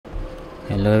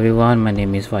Hello everyone, my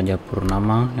name is Fajar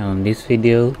Purnama, and on this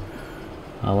video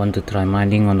I want to try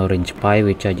mining on Orangepi,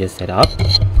 which I just set up.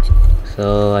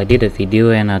 So I did a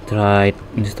video and I tried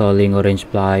installing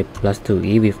Orangepi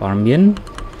Plus2e with Armbian.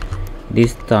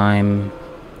 This time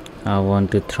I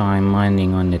want to try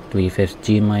mining on it with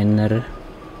Sgminer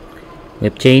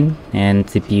Webchain and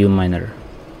CPU miner.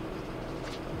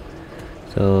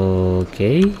 So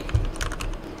okay,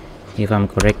 if I'm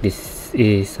correct, this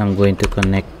is I'm going to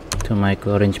connect to my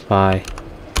Orangepi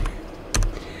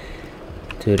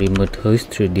to remote host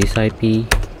through this IP.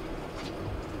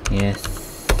 Yes.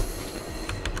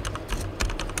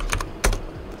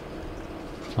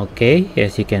 Okay,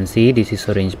 as you can see, this is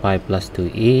Orangepi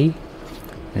Plus2e.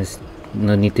 There's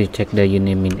no need to check the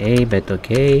uname in A, but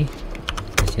okay.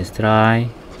 Let's just try.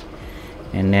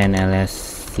 And then ls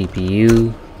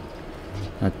CPU.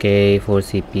 Okay, for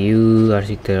CPU,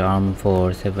 architecture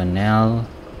ARM47L.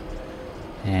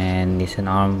 And it's an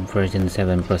ARM version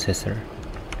 7 processor.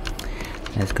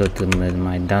 Let's go to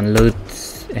my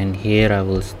downloads, and here I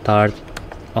will start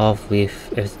off with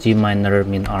Sgminer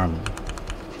min ARM.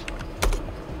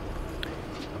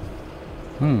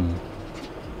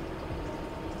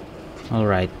 All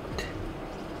right.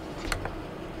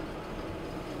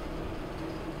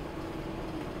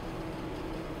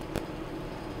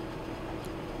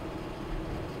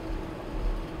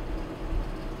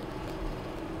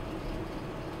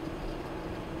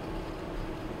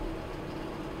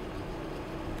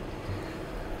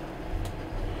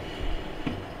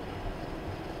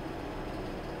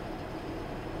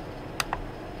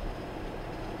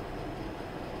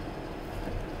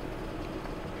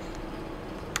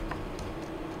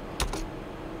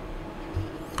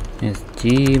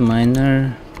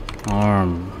 Sgminer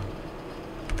ARM,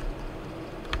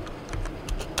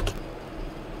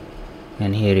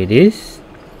 and here it is.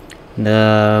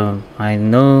 I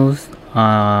know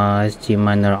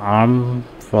Sgminer ARM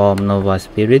from Nova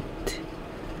Spirit,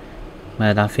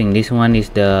 but I think this one is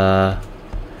the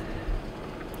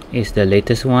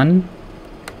latest one,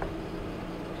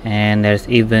 and there's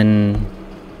even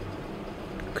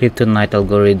Kryptonite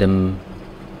algorithm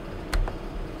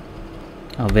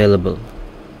available,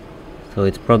 so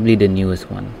it's probably the newest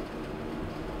one.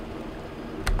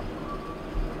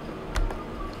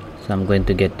 So I'm going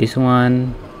to get this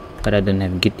one, but I don't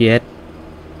have Git yet.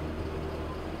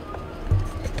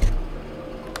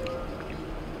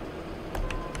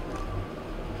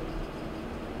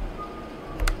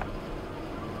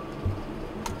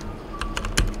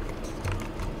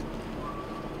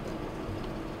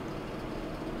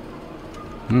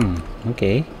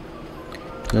 Okay,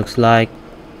 looks like,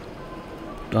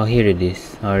 oh, here it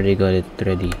is. I already got it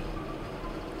ready.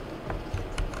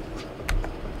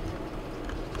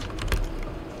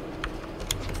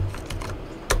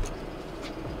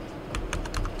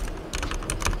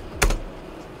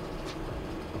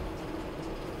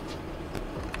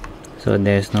 So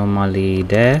there's normally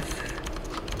dev.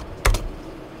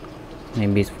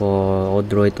 Maybe it's for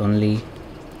Odroid only.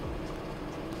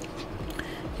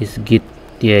 Is Git?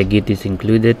 Yeah, Git is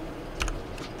included.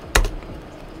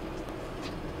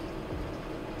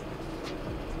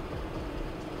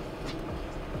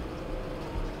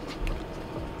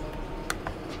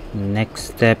 Next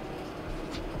step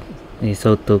is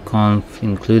autoconf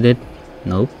included.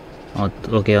 Nope.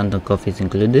 Okay, autoconf is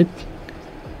included,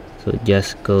 so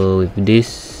just go with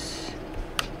this.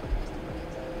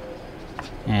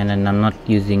 And then I'm not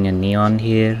using a neon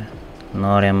here,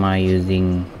 nor am I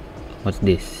using, what's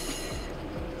this?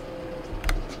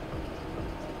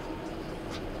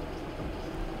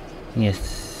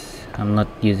 Yes, I'm not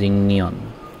using neon.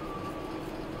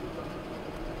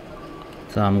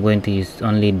 So I'm going to use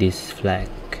only this flag.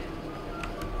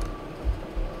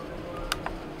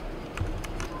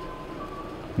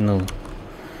 No,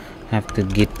 have to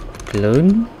git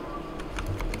clone,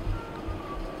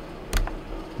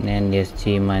 then the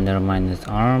Sgminer minus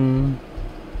ARM.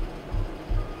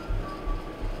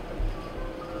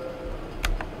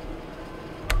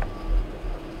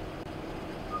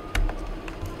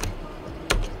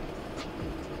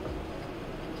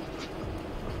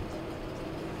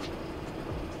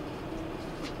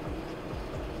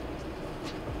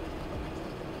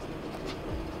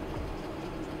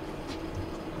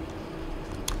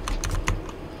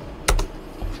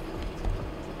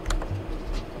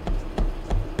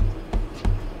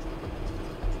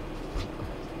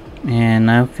 And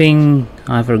I think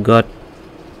I forgot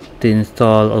to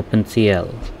install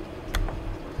OpenCL.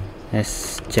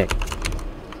 Let's check.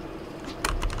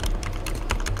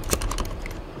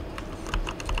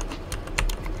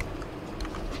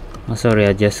 Oh, sorry,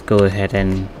 I just go ahead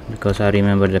and because I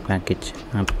remember the package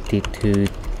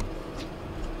aptitude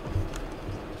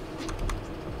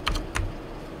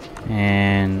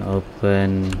and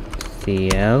open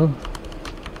cl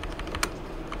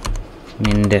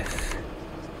mindef.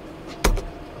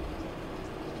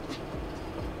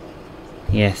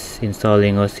 Yes,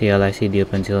 installing OCL ICD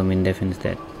OpenCL mindef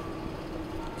instead.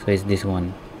 So it's this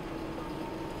one.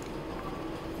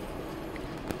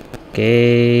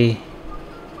 Okay.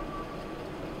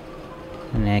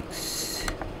 Next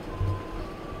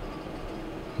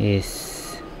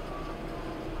is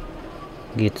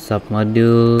git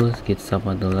submodule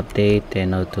update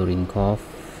and auto rincoff.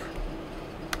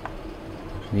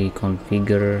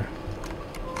 Reconfigure.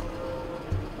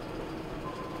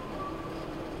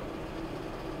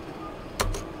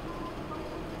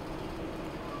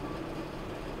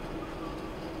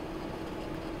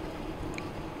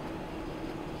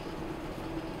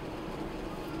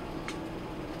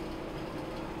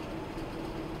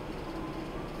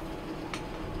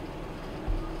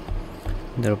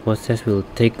 The process will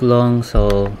take long,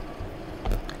 so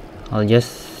I'll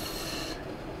just,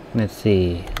 let's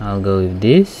see, I'll go with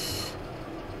this.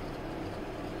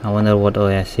 I wonder what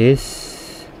OS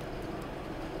is.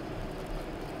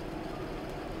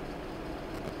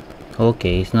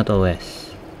 Okay, it's not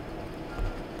OS.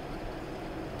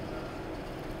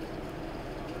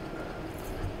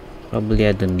 Probably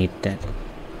I don't need that.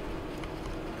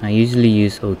 I usually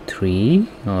use 03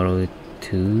 or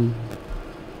 02.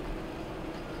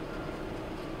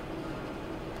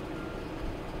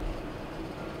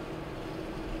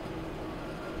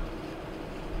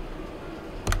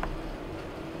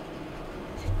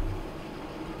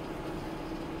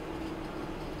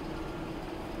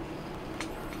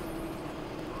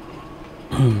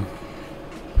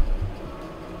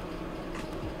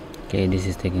 Okay, this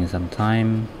is taking some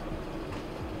time.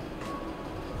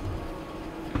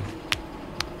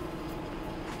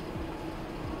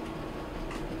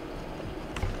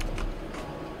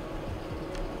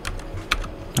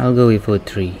 I'll go with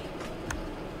 03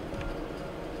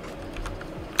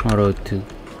 or 02.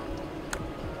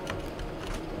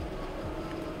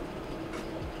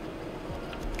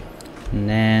 And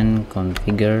then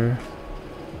configure.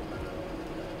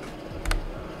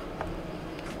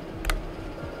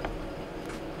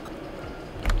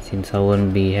 Since I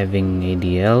won't be having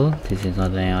ADL, this is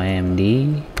not an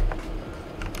IMD.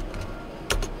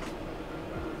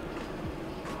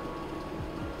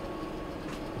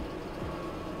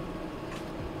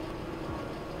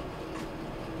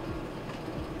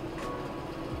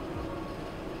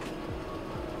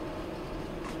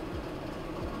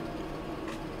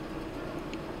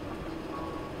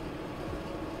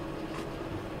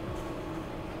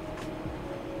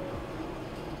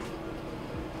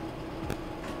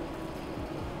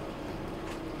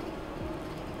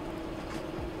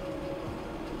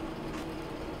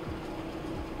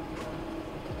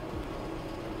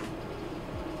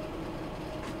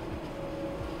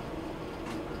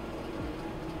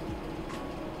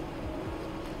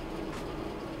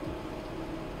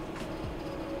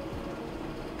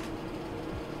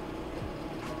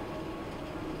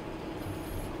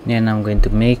 Then I'm going to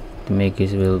make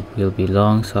it will be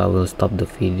long, so I will stop the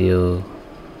video.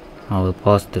 I will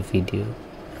pause the video.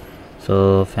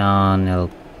 So found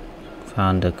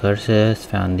the cursors,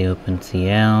 found the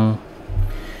OpenCL.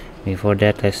 Before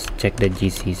that, let's check the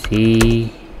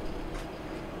GCC.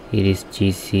 It is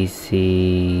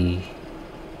GCC,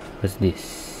 what's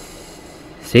this,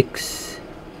 6?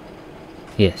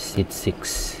 Yes, it's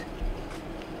 6.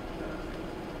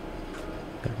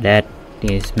 That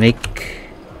is make,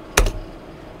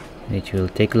 which will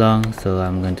take long, so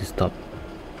I'm going to stop.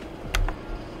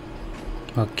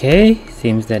 Okay,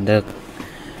 seems that the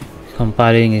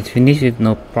compiling is finished with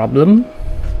no problem.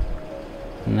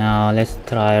 Now let's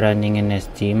try running an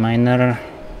Sgminer.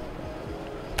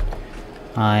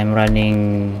 I'm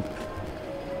running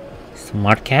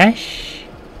smart cache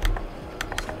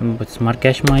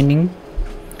mining,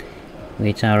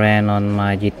 which I ran on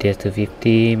my GTS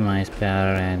 250, my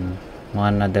spare, and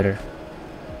one other.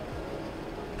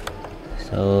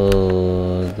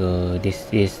 So this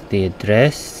is the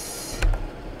address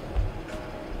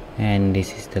and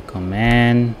this is the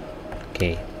command.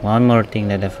 Okay, one more thing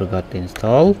that I forgot to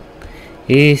install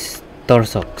is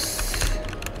Torsox.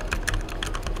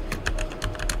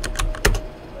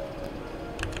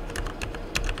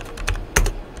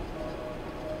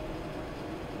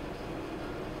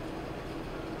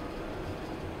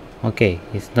 Okay,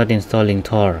 it's not installing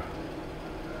Tor.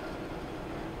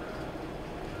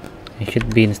 I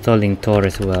should be installing Tor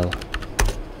as well.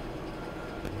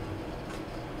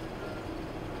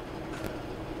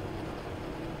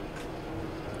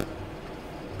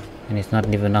 and it's not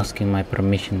even asking my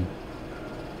permission.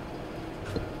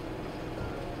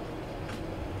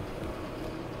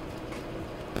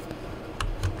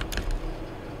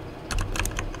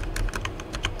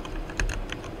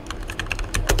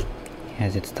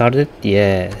 Has it started?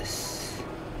 Yes.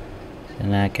 So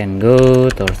now I can go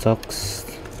to our socks.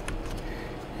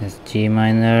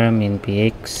 Sgminer min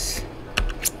px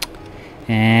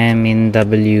and min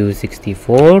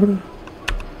w64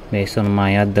 based on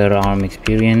my other ARM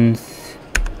experience.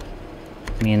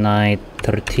 Min I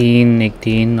 13,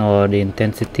 18 or the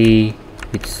intensity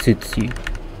which suits you.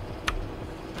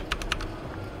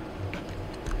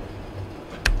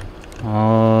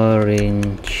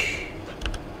 Orangepi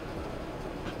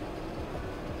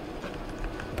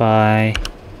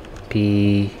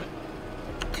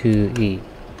P2e,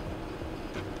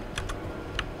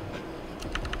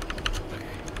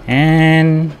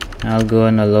 and I'll go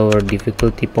on a lower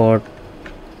difficulty port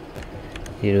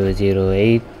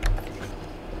 008,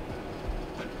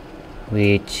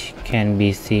 which can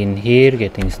be seen here.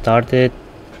 Getting started.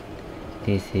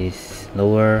 This is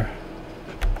lower,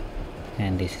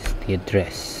 and this is the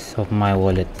address of my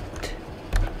wallet.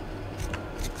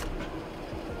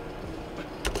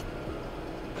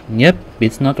 Yep,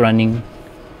 it's not running,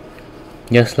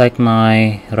 just like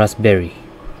my Raspberry.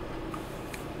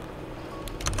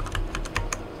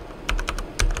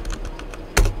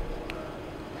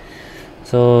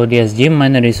 So the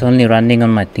Sgminer is only running on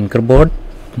my Tinkerboard.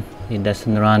 It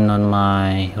doesn't run on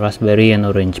my Raspberry and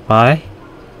Orangepi.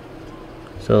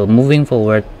 So moving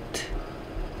forward,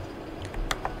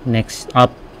 next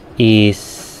up is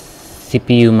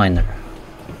CPU miner.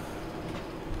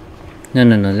 No,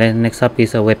 next up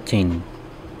is a Webchain.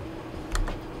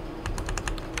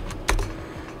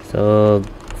 So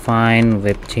find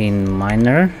Webchain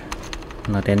miner,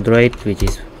 not Android, which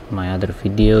is my other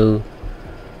video,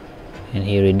 and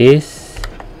here it is.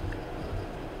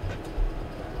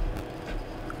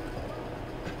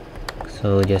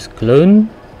 So just clone.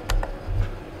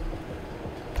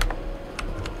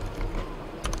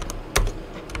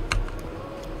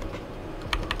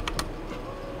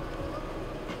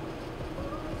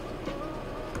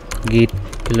 Git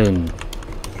clone.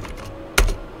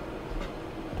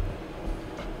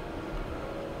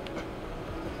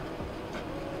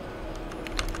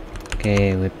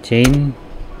 Okay, Webchain,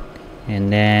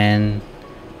 and then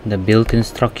the build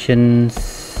instructions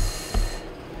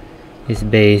is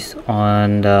based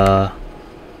on the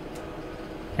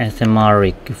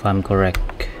SMRIC, if I'm correct.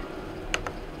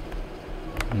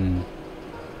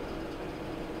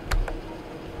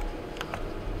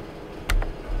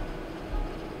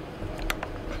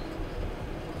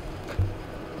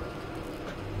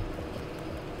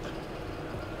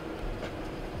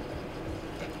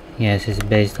 Yes, it's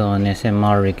based on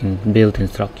SMRIC build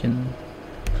instruction.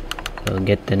 So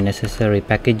get the necessary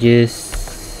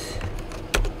packages.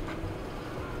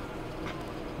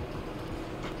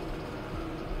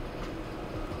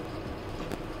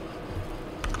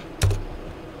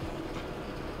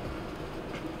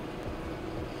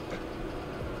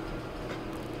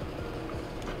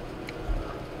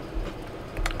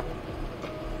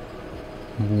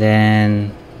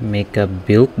 Then make a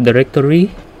build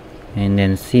directory, and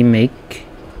then cmake.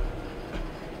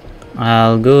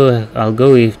 I'll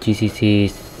go with GCC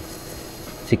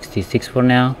 66 for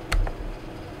now.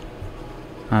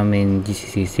 I mean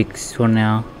GCC 6 for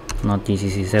now, not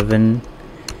GCC 7.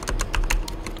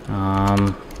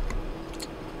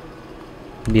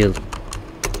 Build,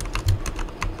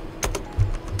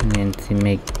 and then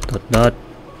cmake dot.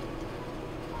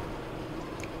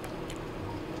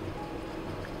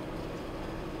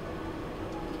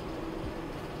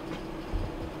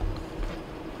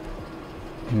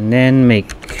 And then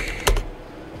make.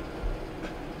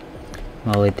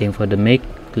 While waiting for the make,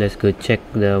 let's go check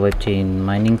the Webchain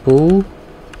mining pool.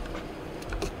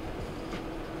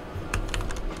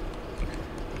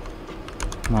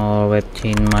 More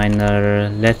Webchain miner.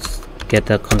 Let's get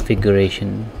a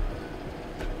configuration.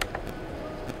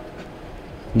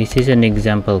 This is an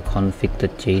example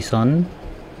config.json.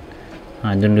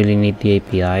 I don't really need the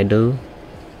API though.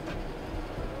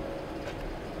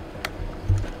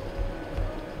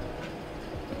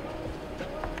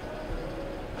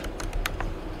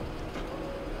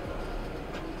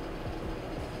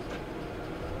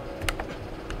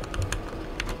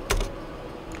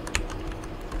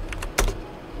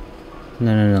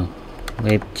 No.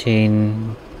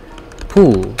 Webchain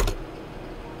pool.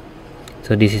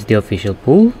 So this is the official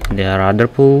pool. There are other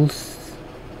pools,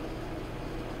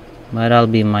 but I'll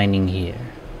be mining here.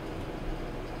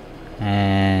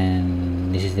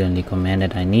 And this is the only command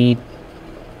that I need.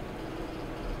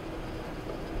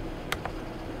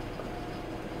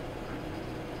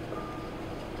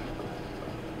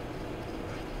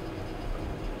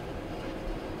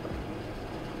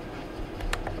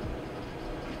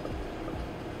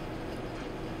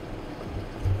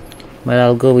 but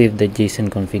I'll go with the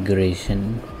JSON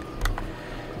configuration.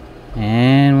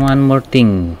 And one more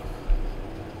thing,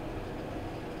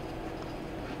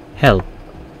 help.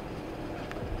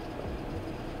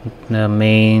 The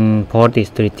main port is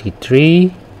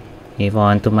 333. If I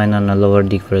want to mine on a lower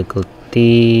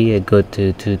difficulty, I go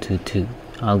to 222.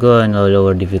 I'll go on a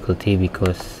lower difficulty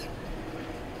because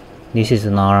this is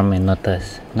an ARM and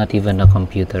not even a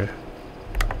computer.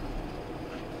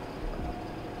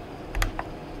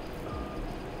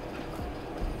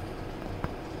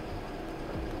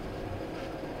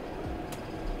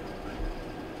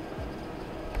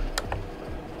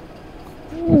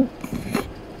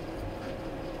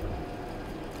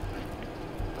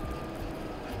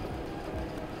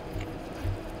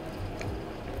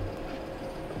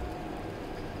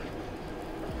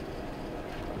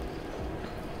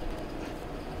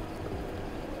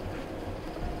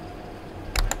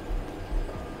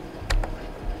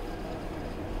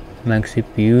 Max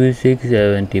CPU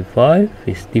 675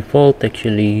 is default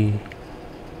actually.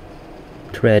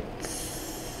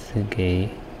 Threads, okay.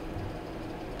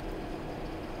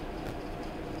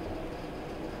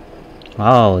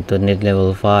 Wow, don't need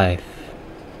level 5.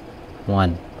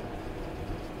 1.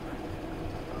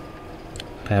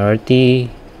 Priority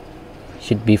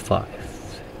should be 5.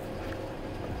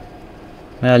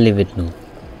 Well, I'll leave it no,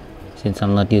 since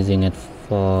I'm not using it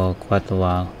for quite a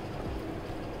while.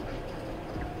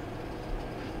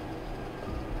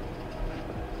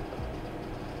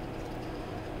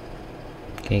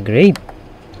 Okay, great.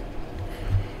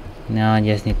 Now I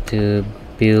just need to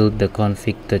build the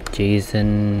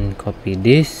config.json, copy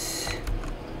this,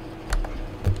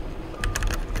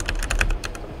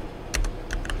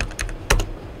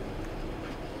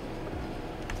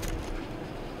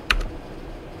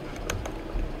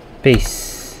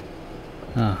 paste.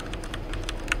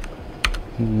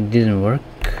 Didn't work.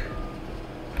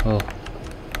 Oh,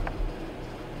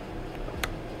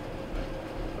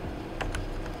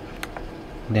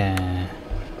 there.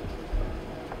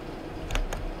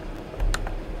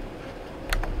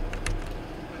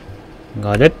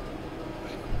 Got it.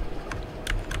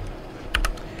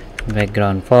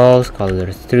 Background false,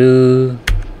 colors true,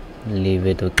 leave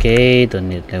it okay, don't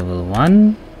need level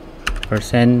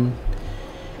 1%.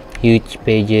 Huge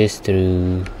pages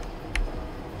true.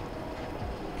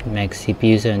 Max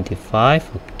CPU 75,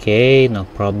 okay, no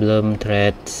problem.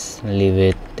 Threads, leave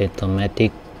it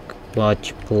automatic.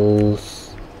 Watch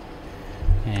pulls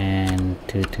and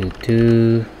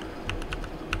 222.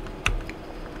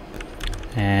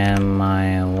 And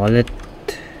my wallet,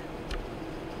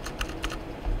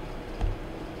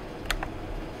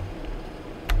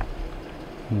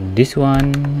 this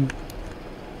one.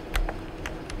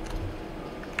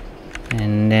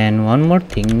 And then one more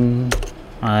thing,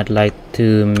 I'd like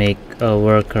to make a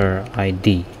worker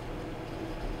ID.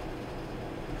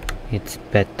 It's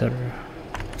better.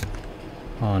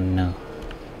 Oh no,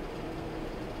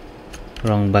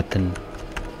 wrong button.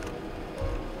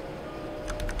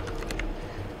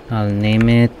 I'll name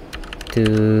it to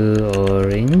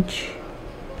Orangepi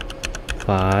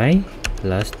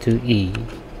Plus2e.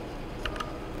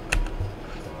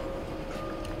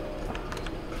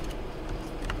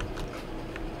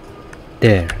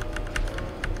 There,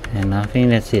 and I think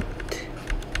that's it.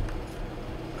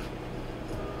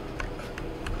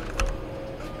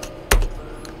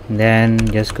 Then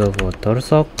just go for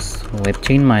Torsox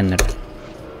Webchain Miner.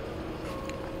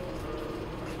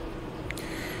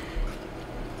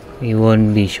 It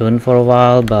won't be shown for a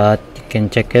while, but you can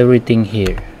check everything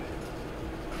here.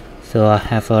 So I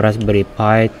have a Raspberry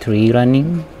Pi 3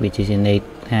 running, which is in 8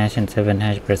 hash and 7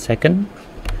 hash per second.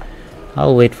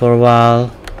 I'll wait for a while,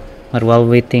 but while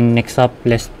waiting, next up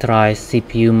let's try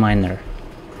CPU miner,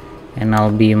 and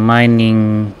I'll be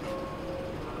mining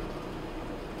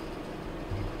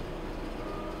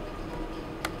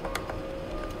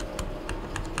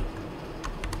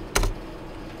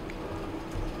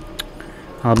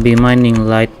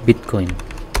litebitcoin.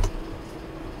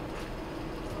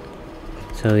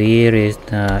 So here is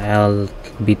the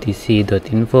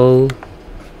lbtc.info.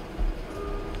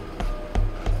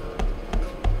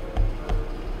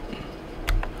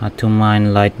 How to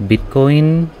mine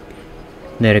litebitcoin.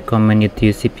 They recommend you to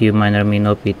use CPU miner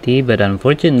min-opt, but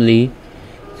unfortunately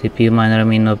CPU miner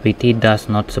min-opt does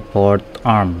not support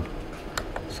ARM,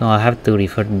 so I have to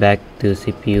revert back to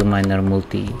CPU miner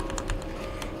multi.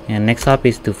 And next up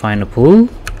is to find a pool.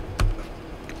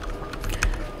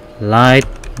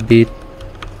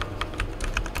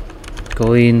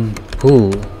 Litebitcoin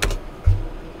pool.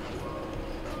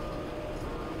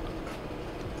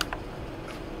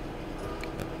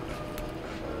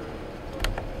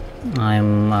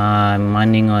 I'm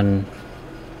mining on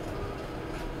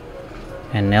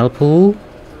NL pool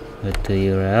with the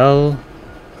URL.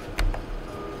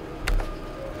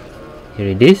 Here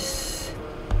it is.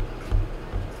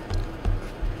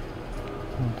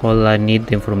 All I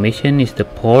need information is the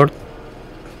port,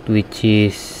 which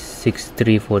is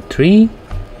 6343,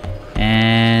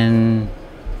 and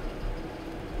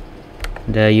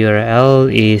the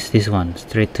URL is this one,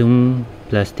 stratum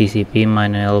plus TCP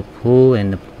 -L pool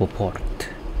and the port.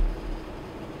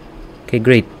 Okay,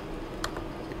 great.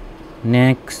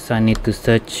 Next, I need to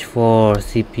search for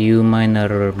CPU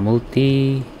miner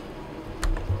multi.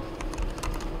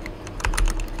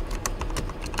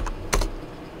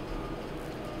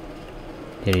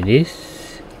 There it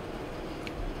is.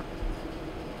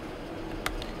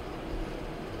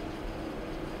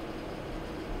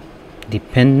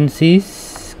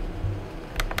 Dependencies.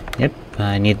 Yep,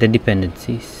 I need the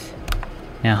dependencies.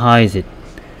 Now how is it?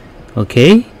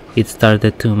 Okay, it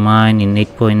started to mine in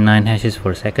 8.9 hashes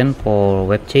per second for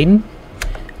Webchain.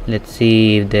 Let's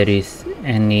see if there is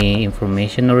any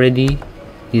information already.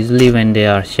 Usually when they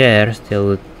are shares,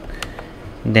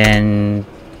 then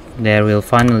there will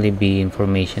finally be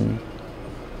information.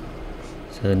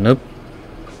 So nope,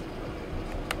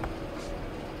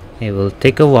 it will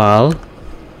take a while.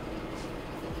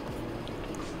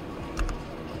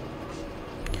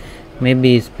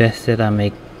 Maybe it's best that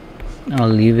I'll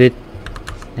leave it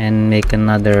and make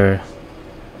another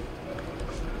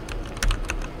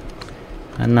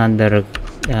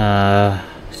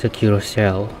secure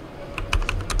shell.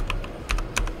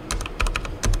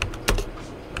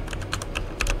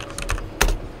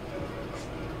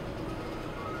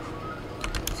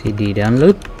 CD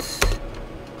downloads.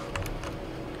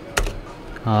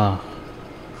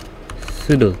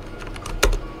 Sudo.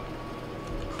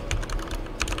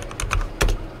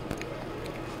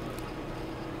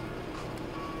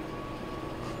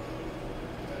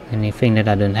 Anything that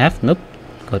I don't have? Nope,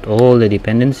 got all the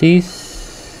dependencies.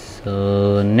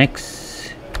 So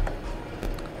next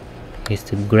is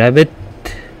to grab it,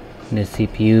 the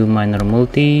CPU miner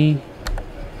multi,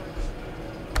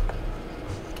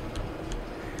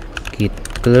 git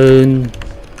clone,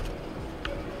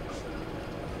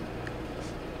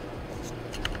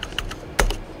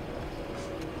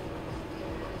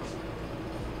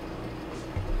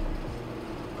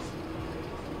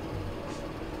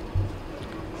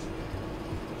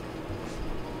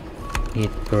 git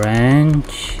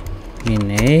branch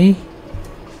min a.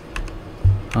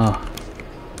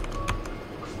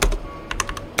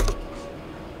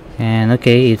 And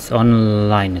okay, it's on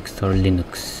Linux or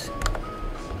Linux,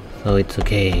 so it's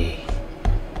okay.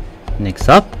 Next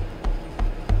up,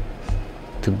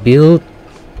 to build,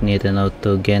 need an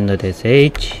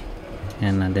autogen.sh,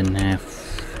 and I don't have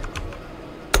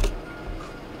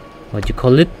what you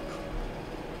call it,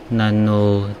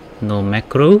 no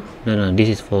macro, no, this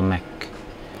is for Mac.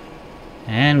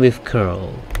 And with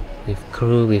curl, with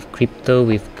crypto,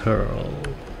 with curl.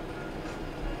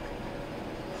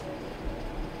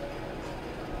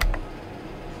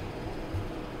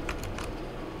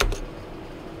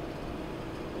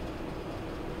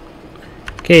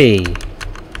 Okay,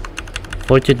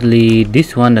 fortunately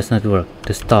this one does not work,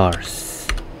 the stars.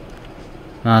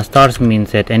 Stars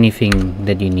means that anything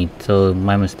that you need, so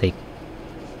my mistake.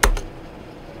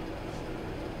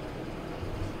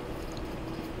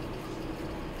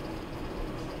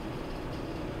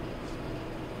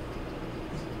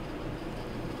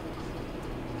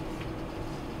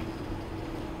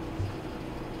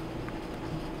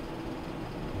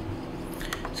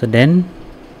 So then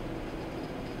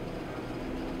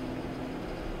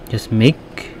just make,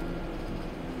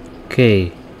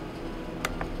 okay,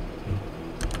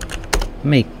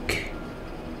 make,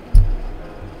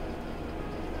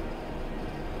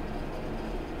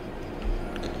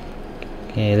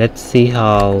 okay, let's see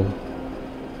how.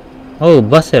 Oh,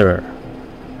 bus error.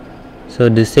 So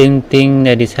the same thing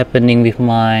that is happening with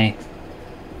my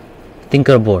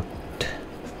Tinkerboard.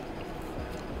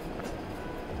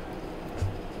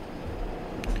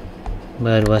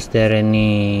 But was there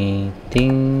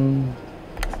anything?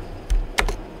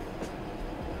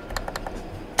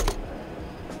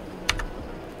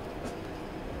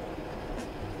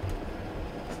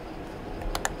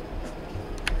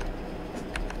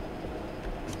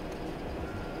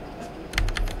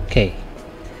 Okay,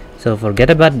 so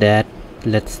forget about that.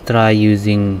 Let's try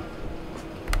using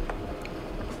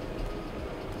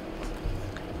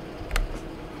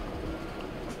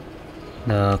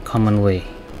the common way.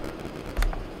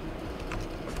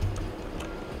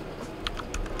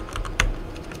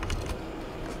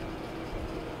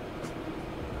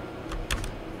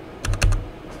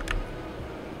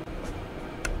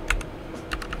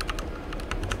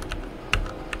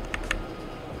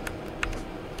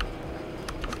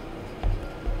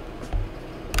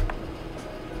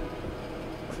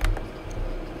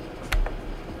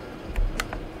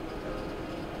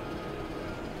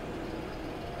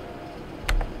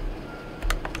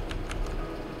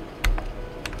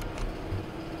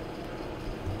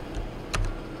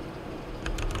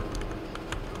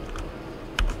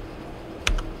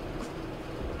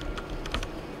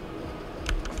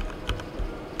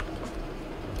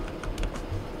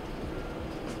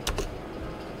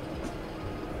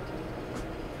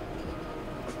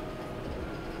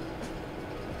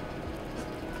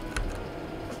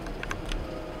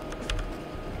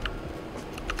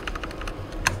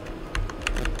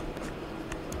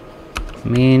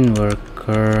 main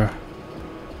worker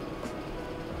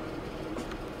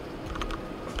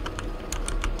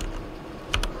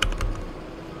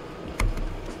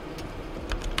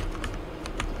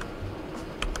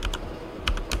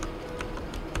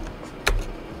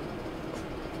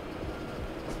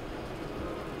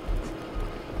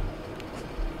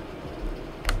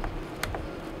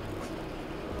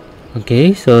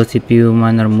Okay, so CPU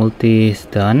miner multi is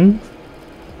done.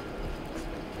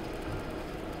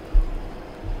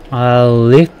 I'll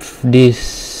leave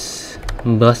this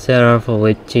bus error for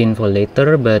Webchain for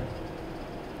later, but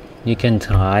you can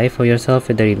try for yourself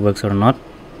whether it works or not.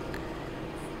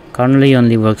 Currently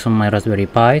only works on my Raspberry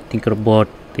Pi. Tinkerboard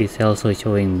is also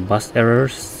showing bus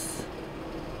errors.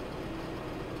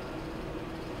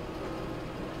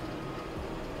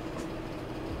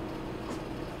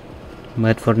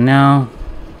 But for now,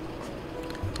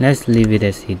 let's leave it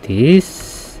as it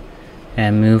is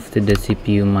and move to the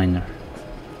CPU miner.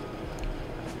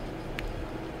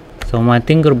 So my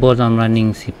Tinkerboard, I'm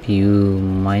running CPU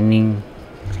mining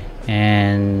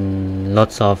and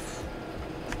lots of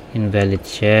invalid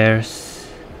shares.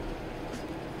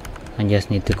 I just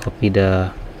need to copy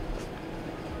the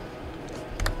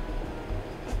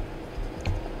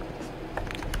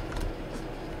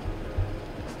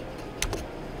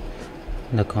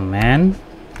command.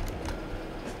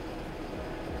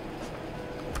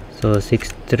 So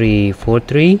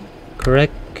 6343,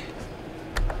 correct?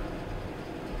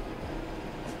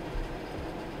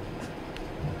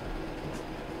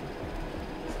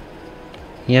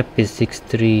 Yep, it's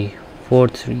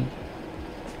 6343.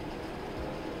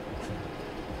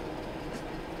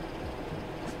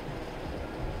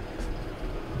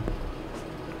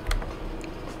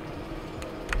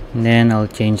 Then I'll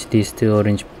change this to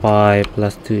Orangepi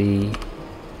Plus2e.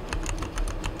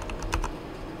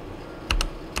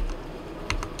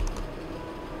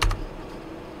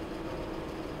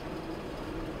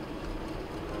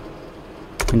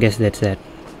 I guess that's it.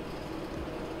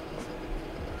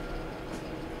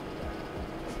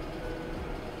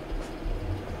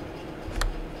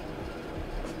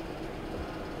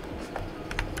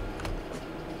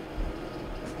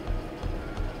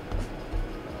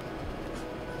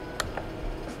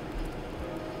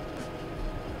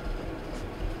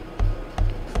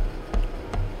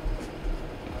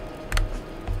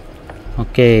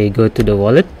 Okay, go to the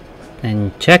wallet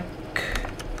and check.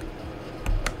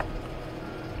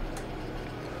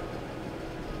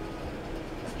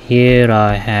 Here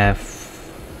I have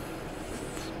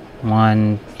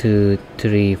 1, 2,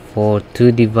 3, 4,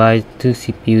 2 devices, 2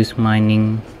 CPUs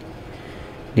mining.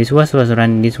 This one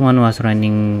was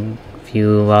running a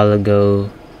few while ago.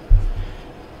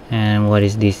 And what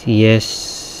is this?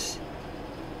 Yes,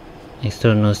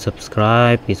 external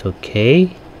subscribe is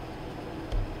okay.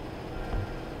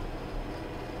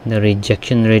 The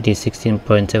rejection rate is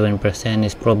 16.7%,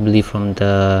 is probably from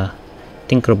the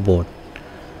Tinkerboard.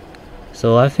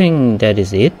 So I think that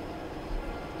is it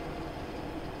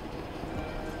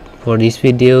for this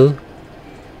video.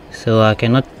 So I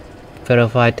cannot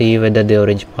verify to you whether the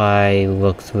Orangepi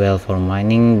works well for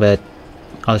mining, but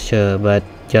I'll show. But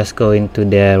just go into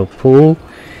their pool,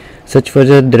 search for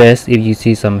the address. If you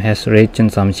see some hash rate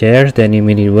and some shares, then it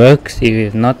means it works.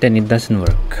 If not, then it doesn't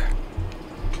work.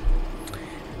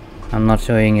 I'm not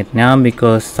showing it now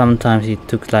because sometimes it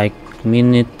took like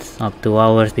minutes up to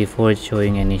hours before it's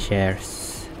showing any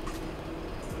shares.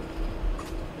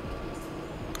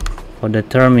 For the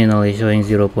terminal, it's showing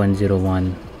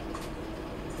 0.01,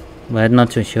 but I'm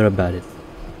not so sure about it.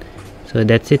 So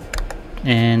that's it,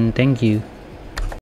 and thank you.